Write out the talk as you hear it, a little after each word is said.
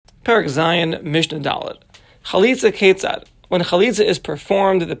Perek Zayin, Mishnah Dalet. Chalitza Ketzad. When Chalitza is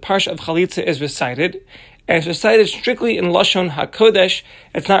performed, the parsha of Chalitza is recited, and it's recited strictly in Lashon HaKodesh.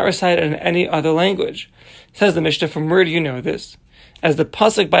 It's not recited in any other language. Says the Mishnah, from where do you know this? As the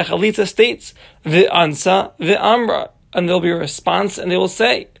pasuk by Chalitza states, V'ansa v'amra, and there'll be a response, and they will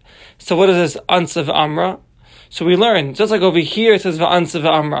say. So what is this ansa v'amra? So we learn, just like over here it says V'ansa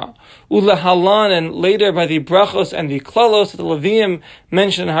v'amra. Ulahalan, and later by the brachos and the klalos, the Levium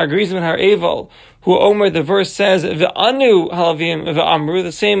mentioned Har Grizim and Har Eval, who Omer, the verse says V'anu halavim v'amru,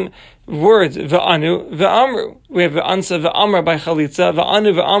 the same words V'anu v'amru. We have V'ansa v'amra by Chalitza,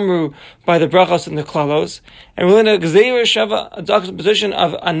 V'anu v'amru by the brachos and the klalos, and we learn a Gzeira Shava, a juxtaposition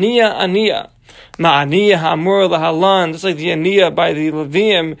of Aniya. Ma'aniya ha'amur lahalan, just like the Aniya by the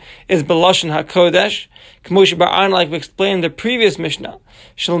Levium is Belashon HaKodesh. K'moshe Ba'an, like we explained in the previous Mishnah,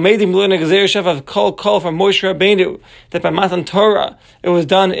 Shalmeidim learn a Gezer Sheva of Kol from Moshe Rabbeinu, that by Matan Torah it was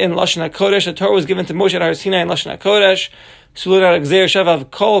done in Lashon HaKodesh. The Torah was given to Moshe at Har Sinai in Lashon HaKodesh. So we learn a Gezer Sheva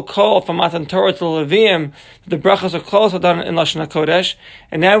of Kol from Matan Torah to the Levium. The brachos of Kol are done in Lashon HaKodesh.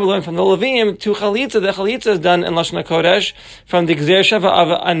 And now we learn from the Levium to Chalitza. The Chalitza is done in Lashon HaKodesh from the Gezer Sheva of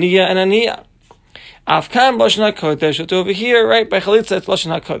Aniya and Aniya. Afkan Lashon HaKodesh. So over here, right, by Chalitza it's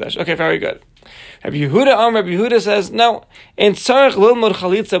Lashon HaKodesh. Okay, very good. Rabbi Yehuda says, no, in Tzarech Lilmod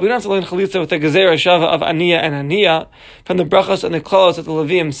Chalitza, we don't have to learn Chalitza with the Gezerah Shava of Aniya and Aniya, from the brachos and the klalos that the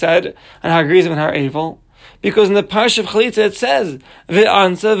Levium said, and Har Grizim and Har Eval, because in the parsha of Chalitza it says,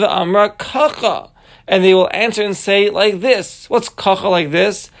 V'ansa v'amra kacha, and they will answer and say like this. What's kacha like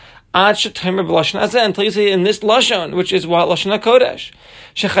this? Ad shetimer b'lashon hazeh, until you say in this lashon, which is what Lashon HaKodesh.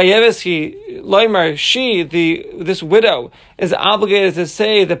 Shechayeves hi loimer, this widow is obligated to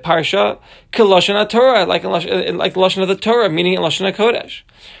say the parsha k'lashon HaTorah, like lashon of the Torah, meaning in Lashon HaKodesh.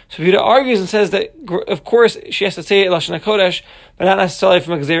 So Yehuda argues and says that, of course, she has to say it in Lashon HaKodesh, but not necessarily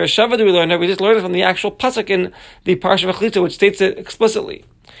from a Gezerah Shava do we learn it. We just learn it from the actual pasuk in the parsha of Chalitza, which states it explicitly.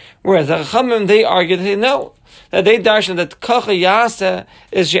 Whereas the Chachamim, they argue, they know that they darshan that kacha yasa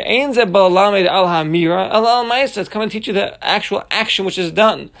is she'ein ze ba'alamed al hamira al ma'isa. It's coming to teach you the actual action which is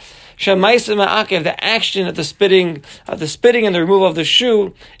done. She'ma'isa ma'akev, the action of the spitting and the removal of the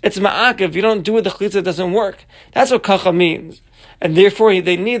shoe. It's ma'akev. If you don't do it, the chalitza doesn't work. That's what kacha means. And therefore,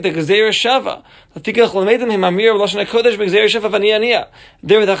 they need the Gezerah Shava. There,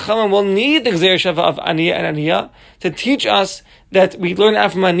 the Chachamim will need the Gezerah Shava of Aniya and Aniya to teach us that we learn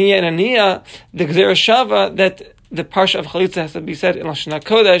out from Aniya and Aniya, the Gezerah Shava, that the parsha of Chalitza has to be said in Lashon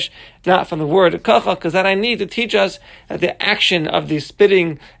HaKodesh, not from the word Kacha, because that I need to teach us that the action of the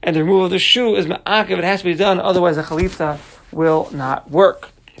spitting and the removal of the shoe is ma'akev. It has to be done, otherwise the Chalitza will not work.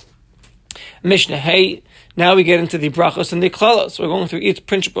 Mishnah Hey. Now we get into the brachos and the klalos. We're going through each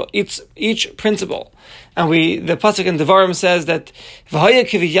principle, and the pasuk in Devarim says that v'haya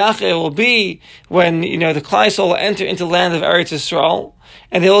kiviyach will be when the Klal Yisrael will enter into the land of Eretz Yisrael,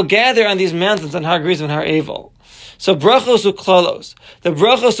 and they will gather on these mountains on Har Grizim and Har Eval. So brachos uklalos,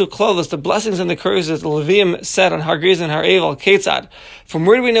 the blessings and the curses the Levium said on Har Grizim and Har Eval, Ketzad. From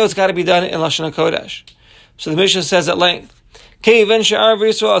where do we know it's got to be done in Lashon HaKodesh? So the Mishnah says at length. Since Klal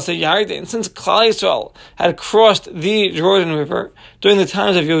Yisrael had crossed the Jordan River during the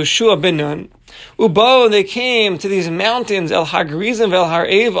times of Yoshua ben Nun, they came to these mountains, El Har Grizim and El Har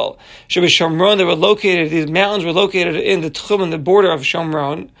Eval, these mountains were located in the Tchum, in the border of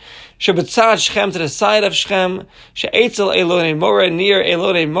Shomron, Shabbatzad Shechem, to the side of Shechem, She'etzel Elonei Morah, near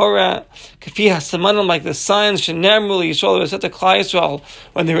Elonei Morah, Kafi HaSamanim, like the signs, Shenemru Yisrael, was set to Klal Yisrael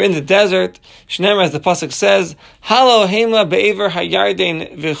when they were in the desert. Shenemru, as the pasuk says, Halo Hema Be'ever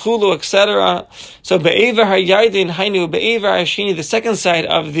HaYarden V'chulu, etc. So Be'ever HaYarden Hainu Be'ever HaShini, the second side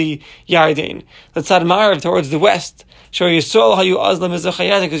of the Yarden, the Tzad Ma'arav, towards the west. Shor Yisrael Hayu Azlam Mizrach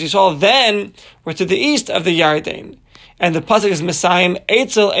HaYarden, because Yisrael then were to the east of the Yarden. And the pasuk is Messiah,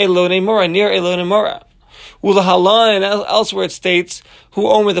 Eitzel Elonei Morah, near Elonei Morah. Ulahalan, and elsewhere it states, who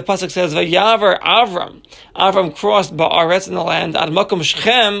Omer, the pasuk says, Vayavar Avram. Avram crossed Ba'aretz in the land, Ad Makom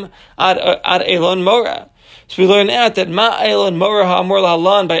Shechem, Ad Elon Morah. So we learn out that Ma Elon Morah Ha'amor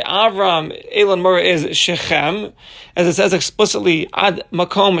Lahalan, by Avram, Elon Morah is Shechem, as it says explicitly, Ad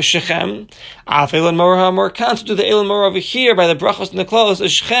Makom Shechem. Af Elon Morah Ha'amor, can't do the Elon Morah over here, by the brachos and the klalos,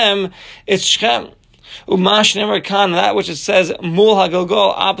 is Shechem, it's Shechem. Umash never kan, that which it says Mul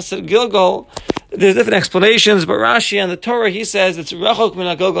HaGilgol, opposite Gilgol. There's different explanations, but Rashi on the Torah, he says it's Rechok min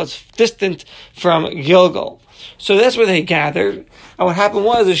HaGilgol, it's distant from Gilgol. So that's where they gathered. And what happened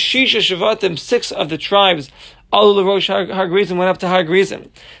was, the Shisha Shavatim, 6 of the tribes all the Rosh Har Gerizim went up to Har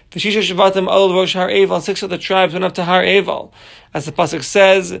Gerizim. The Shisha Shvatim, all the Rosh Har Eval, 6 of the tribes went up to Har Eval. As the pasuk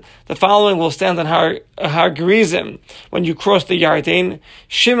says, the following will stand on Har Gerizim when you cross the Yarden: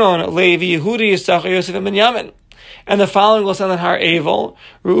 Shimon, Levi, Yehudi, Yisachar, Yosef, and Binyamin. And the following will stand on Har Eval: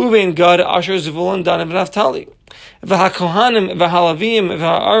 Reuven, Gad, Asher, Zevulun, Dan, and Naphtali. V'hakohanim, v'halavim,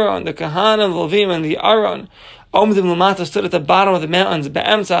 v'ha'aron, the Kohanim, the Levim, and the Aron, Omdim Lamata stood at the bottom of the mountains,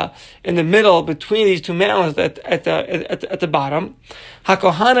 Be'emza, in the middle, between these two mountains, at the bottom.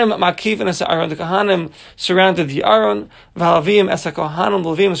 HaKohanim Makif and Aaron, the Kohanim surrounded the Aron. V'halavim as HaKohanim, the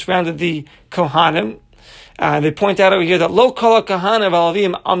Levim surrounded the Kohanim. They point out over here that Lo Kol HaKohanim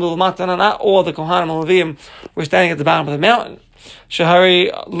V'halavim Amdu Lamata, not all the Kohanim and Levim were standing at the bottom of the mountain.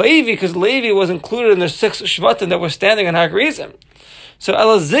 Shahari Levi, because Levi was included in the 6 Shvatim that were standing on Har Gerizim. So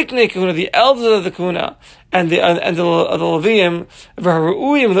Elazikne Kuna, the elders of the Kuna, and the Leviim,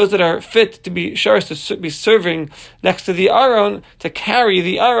 V'haru'uyim, those that are fit to be shars, to be serving next to the Aron, to carry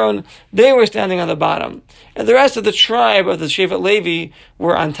the Aron, they were standing on the bottom. And the rest of the tribe of the Shevet Levi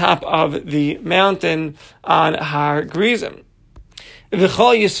were on top of the mountain on Har Gerizim.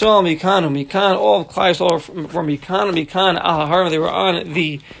 V'chol Yisrael Mikan, all of Klai Yisrael from Mikan, Al Harim, they were on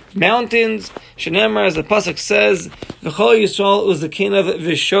the mountains. Shenemar, as the pasuk says, V'chol Yisrael was the king of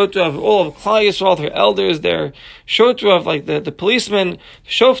V'shotav, all of Klai Yisrael, their elders, their Shotav, like the policemen,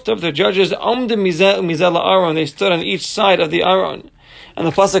 Shoftav, their judges, Omdim Mizeh La'aron, they stood on each side of the Aron. And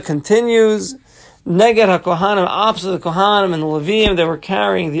the pasuk continues, Neged HaKohanim, opposite the Kohanim and the Levim, they were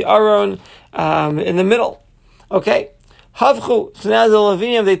carrying the Aron in the middle. Okay. Havchu, so now the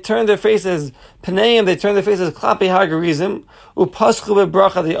Levim, they turned their faces, Paneim, they turned their faces, Klapi Har Gerizim, Upaschu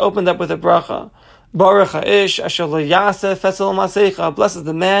bebracha, they opened up with a bracha. Baruch Ha'ish, Asher lo yaseh fesel masecha, blessed is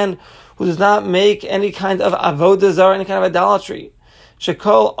the man who does not make any kind of avodah zarah, any kind of idolatry.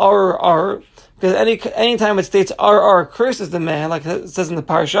 Shekol ar, because any time it states ar, curses the man, like it says in the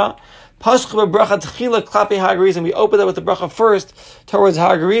parsha. Paschu bebracha tchila Klapi Har Gerizim, we opened up with the bracha first towards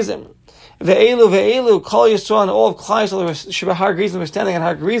Har Gerizim. Ve'elu, Kol Yisrael, and all of Klai Yisrael were Har Gerizim, were standing on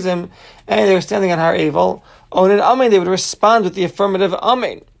Har Gerizim, and they were standing on Har Eval. Onin Amen, they would respond with the affirmative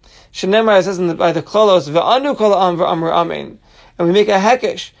Amen. Shenemar, it says by the Klolos, Ve'anu Kol Am Ve'amru Amen. And we make a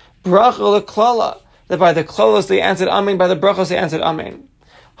hekesh, Bracha L'Klala, that by the Klolos they answered Amen, by the Brachos they answered Amen.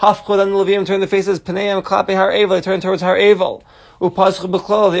 Hafchu, then the Leviim turned their faces, Paneim, Klapi Har Eval, they turned towards Har Eval. Upaschu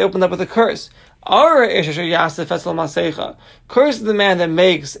B'Klala, they opened up with a curse. Cursed is the man that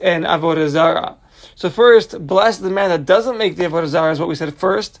makes an avodah zarah. So first, blessed the man that doesn't make the avodah zarah is what we said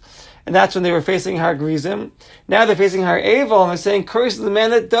first, and that's when they were facing Har Gerizim. Now they're facing Har Eval, and they're saying, cursed is the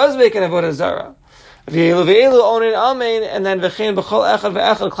man that does make an avodah zarah. And then v'chein b'chol echad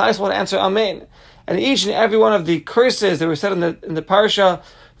v'echad, Klai will answer amen. And each and every one of the curses that were said in the parsha,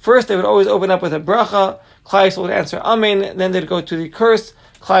 first they would always open up with a bracha, Klai would answer amen, then they'd go to the curse,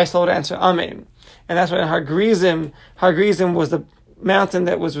 Klai would answer amen. And that's why Har Gerizim was the mountain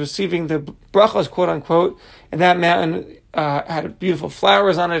that was receiving the brachos, quote unquote, and that mountain had beautiful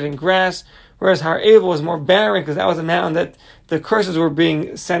flowers on it and grass, whereas Har Eval was more barren because that was a mountain that the curses were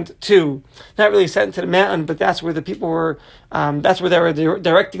being sent to. Not really sent to the mountain, but that's where the people were, that's where they were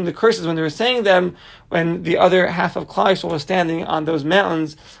directing the curses when they were saying them, when the other half of Klai Yisrael was standing on those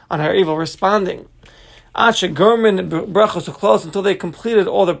mountains on Har Eval responding. Brachos to close until they completed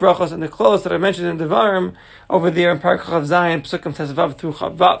all the brachos and the close that I mentioned in Devarim over there in Parak Chav Zayin, Psukim Tezvav through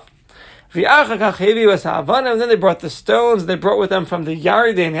Chavav. And then they brought the stones. They brought with them from the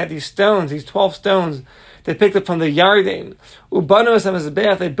Yarden. They had these stones, these 12 stones. They picked up from the Yarden. They built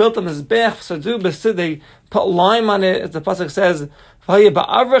them as Mizbeach. They put lime on it, as the pasuk says.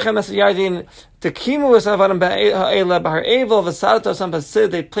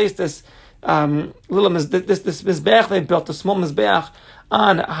 They placed this this mizbeach they built, a small mizbeach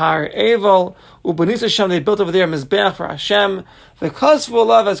on Har Eval. U'banisa Hashem, they built over there a mizbeach for Hashem. V'kosvu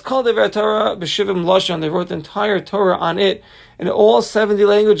alav as kol devar Torah b'shivim lashon. They wrote the entire Torah on it in all 70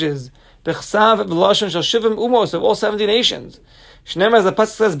 languages. B'chsav v'lashon shel shivim umos, of all 70 nations. Shneimar, as the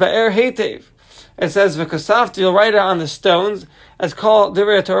pasuk says, ba'er heitev. It says v'kosavti, you'll write it on the stones as kol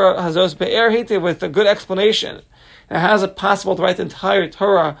devar Torah hazos ba'er heitev, with a good explanation. And how is it possible to write the entire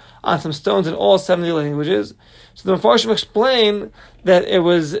Torah on some stones in all 70 languages? So the Mefarshim explain that it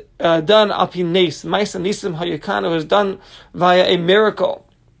was done al pi nes, ma'aseh nisim hayakana, it was done via a miracle.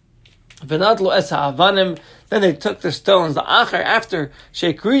 V'natlu es ha'avanim. Then they took the stones, the acher, after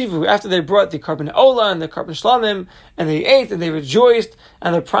sheikrivu, after they brought the carbon ola and the carbon shlamim, and they ate and they rejoiced,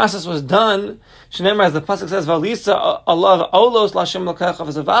 and the process was done. Shneimar, as the pasuk says, "Valisa Allah olos l'Hashem Elokecha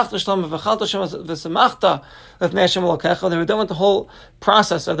v'zavachta shlamim v'chalta Hashem v'samachta l'fnei Hashem Elokecha." They were done with the whole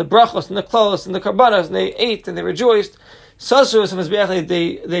process of the brachos and the klos and the karbanos, and they ate and they rejoiced. Sasus and mizbeach,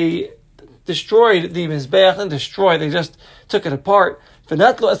 they destroyed the mizbeach and destroyed. They just took it apart. They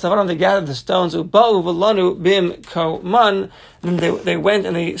gathered the stones, and they went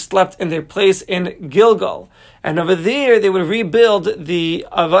and they slept in their place in Gilgal. And over there, they would rebuild the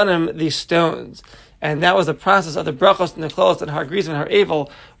avanim, the stones. And that was the process of the brachos and the klos and har grizim and har evel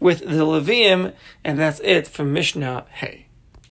with the Leviim. And that's it from Mishnah Hey.